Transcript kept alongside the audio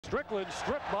Strickland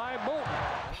stripped by Moten.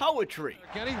 Poetry.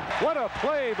 What a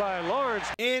play by Lawrence.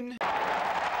 In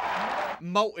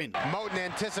Moten. Moten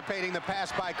anticipating the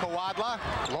pass by Kowadla.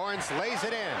 Lawrence lays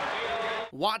it in.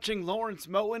 Watching Lawrence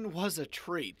Moten was a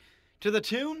treat. To the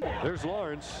tune There's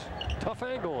Lawrence. Tough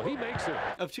angle. He makes it.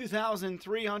 of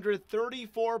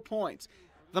 2,334 points,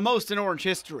 the most in Orange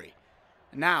history.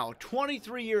 Now,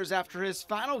 23 years after his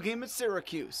final game at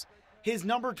Syracuse, his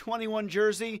number 21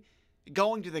 jersey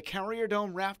going to the Carrier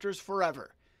Dome rafters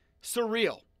forever.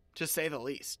 Surreal, to say the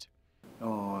least.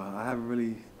 Oh, I haven't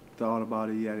really thought about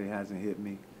it yet. It hasn't hit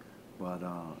me. But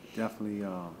definitely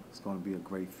it's going to be a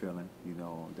great feeling, you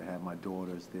know, to have my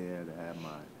daughters there, to have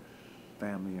my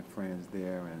family and friends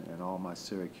there, and all my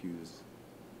Syracuse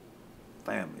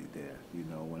family there. You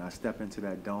know, when I step into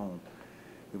that dome,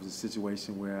 it was a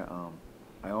situation where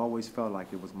I always felt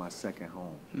like it was my second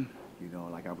home. You know,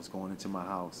 like I was going into my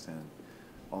house and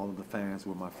all of the fans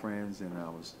were my friends and I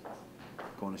was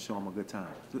going to show them a good time.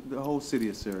 The whole city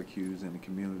of Syracuse and the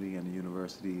community and the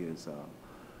university is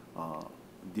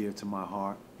dear to my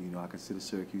heart. You know, I consider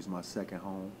Syracuse my second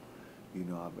home. You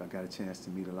know, I got a chance to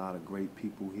meet a lot of great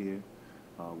people here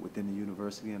within the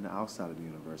university and outside of the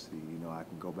university. You know, I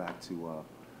can go back to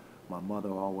my mother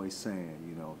always saying,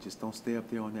 you know, just don't stay up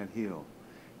there on that hill.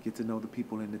 Get to know the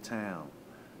people in the town.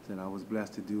 And I was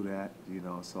blessed to do that, you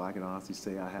know, so I can honestly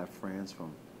say I have friends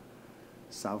from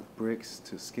South Bricks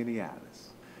to Skinny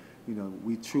Alice. You know,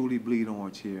 we truly bleed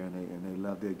orange here, and they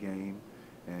love their game.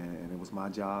 And it was my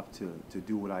job to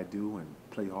do what I do and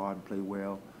play hard and play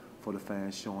well for the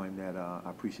fans, showing that I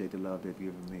appreciate the love they've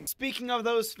given me. Speaking of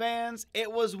those fans,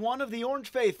 it was one of the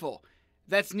Orange faithful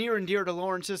that's near and dear to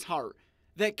Lawrence's heart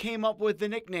that came up with the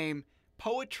nickname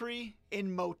Poetry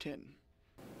in Moten.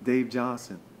 Dave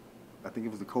Johnson, I think it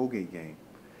was the Colgate game.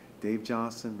 Dave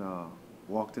Johnson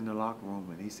walked in the locker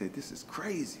room and he said, "This is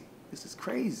crazy. This is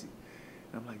crazy."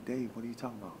 And I'm like, "Dave, what are you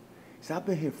talking about?" He said, "I've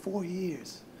been here 4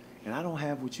 years and I don't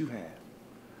have what you have."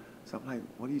 So I'm like,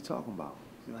 "What are you talking about?"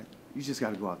 He's like, "You just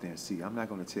got to go out there and see. I'm not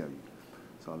going to tell you."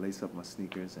 So I lace up my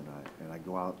sneakers and I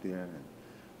go out there, and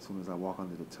as soon as I walk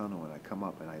under the tunnel and I come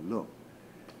up and I look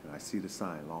and I see the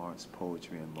sign, Lawrence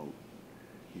Poetry and Moten.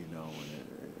 You know,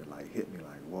 and it like hit me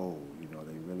like, whoa, you know,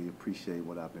 they really appreciate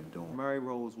what I've been doing. Mary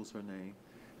Rose was her name.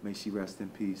 May she rest in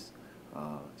peace.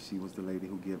 She was the lady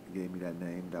who gave me that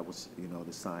name. That was, you know,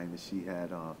 the sign that she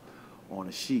had on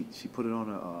a sheet. She put it on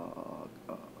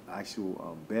a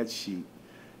actual bed sheet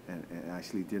and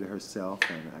actually did it herself,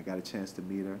 and I got a chance to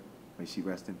meet her. May she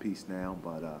rest in peace now,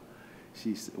 but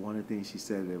one of the things she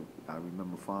said that I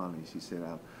remember fondly, she said,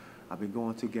 I've been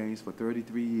going to games for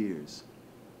 33 years.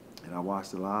 And I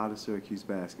watched a lot of Syracuse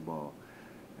basketball,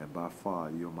 and by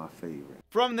far, you're my favorite.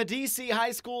 From the D.C.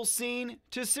 high school scene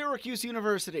to Syracuse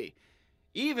University,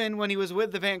 even when he was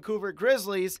with the Vancouver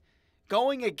Grizzlies,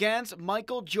 going against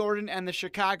Michael Jordan and the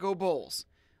Chicago Bulls,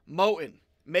 Moten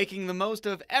making the most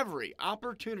of every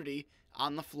opportunity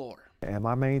on the floor. And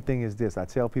my main thing is this. I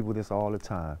tell people this all the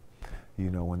time. You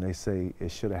know, when they say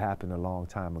it should have happened a long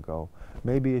time ago,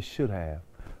 maybe it should have,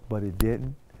 but it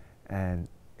didn't. And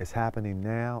it's happening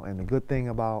now, and the good thing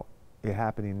about it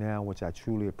happening now, which I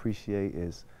truly appreciate,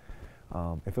 is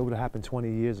if it would have happened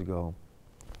 20 years ago,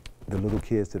 the little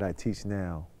kids that I teach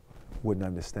now wouldn't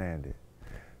understand it.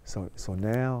 So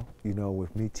now, you know,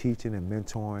 with me teaching and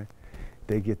mentoring,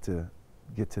 they get to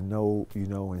know, you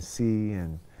know, and see,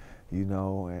 and you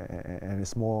know, and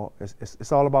it's more,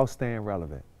 it's all about staying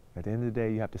relevant. At the end of the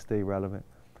day, you have to stay relevant.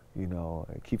 You know,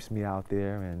 it keeps me out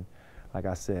there, and like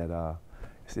I said,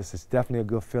 it's definitely a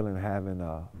good feeling having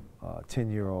a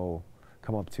 10-year-old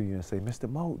come up to you and say, "Mr.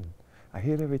 Moten, I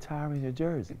hear they're retiring your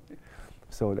jersey."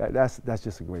 So that's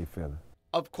just a great feeling.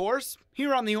 Of course,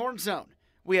 here on the Orange Zone,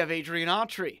 we have Adrian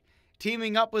Autry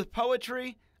teaming up with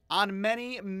Poetry on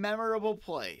many memorable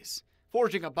plays,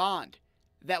 forging a bond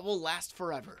that will last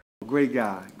forever. Great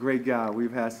guy, great guy.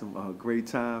 We've had some great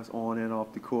times on and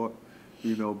off the court,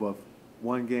 you know, but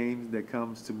one game that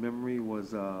comes to memory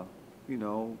was, you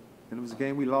know, and it was a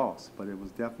game we lost, but it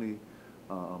was definitely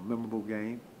a memorable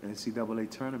game. NCAA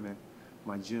tournament,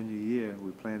 my junior year, we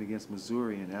were playing against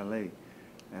Missouri in LA.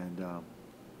 And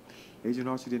Adrian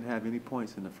Autry didn't have any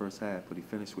points in the first half, but he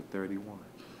finished with 31.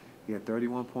 He had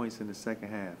 31 points in the second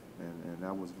half, and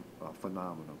that was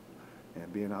phenomenal.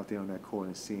 And being out there on that court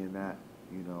and seeing that,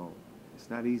 you know, it's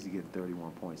not easy getting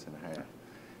 31 points in a half.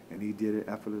 And he did it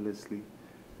effortlessly.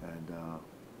 And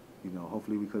you know,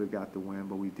 hopefully we could have got the win,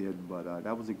 but we didn't. But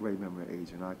that was a great memory of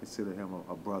Adrian. I consider him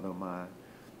a brother of mine,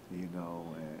 you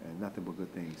know, and nothing but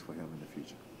good things for him in the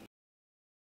future.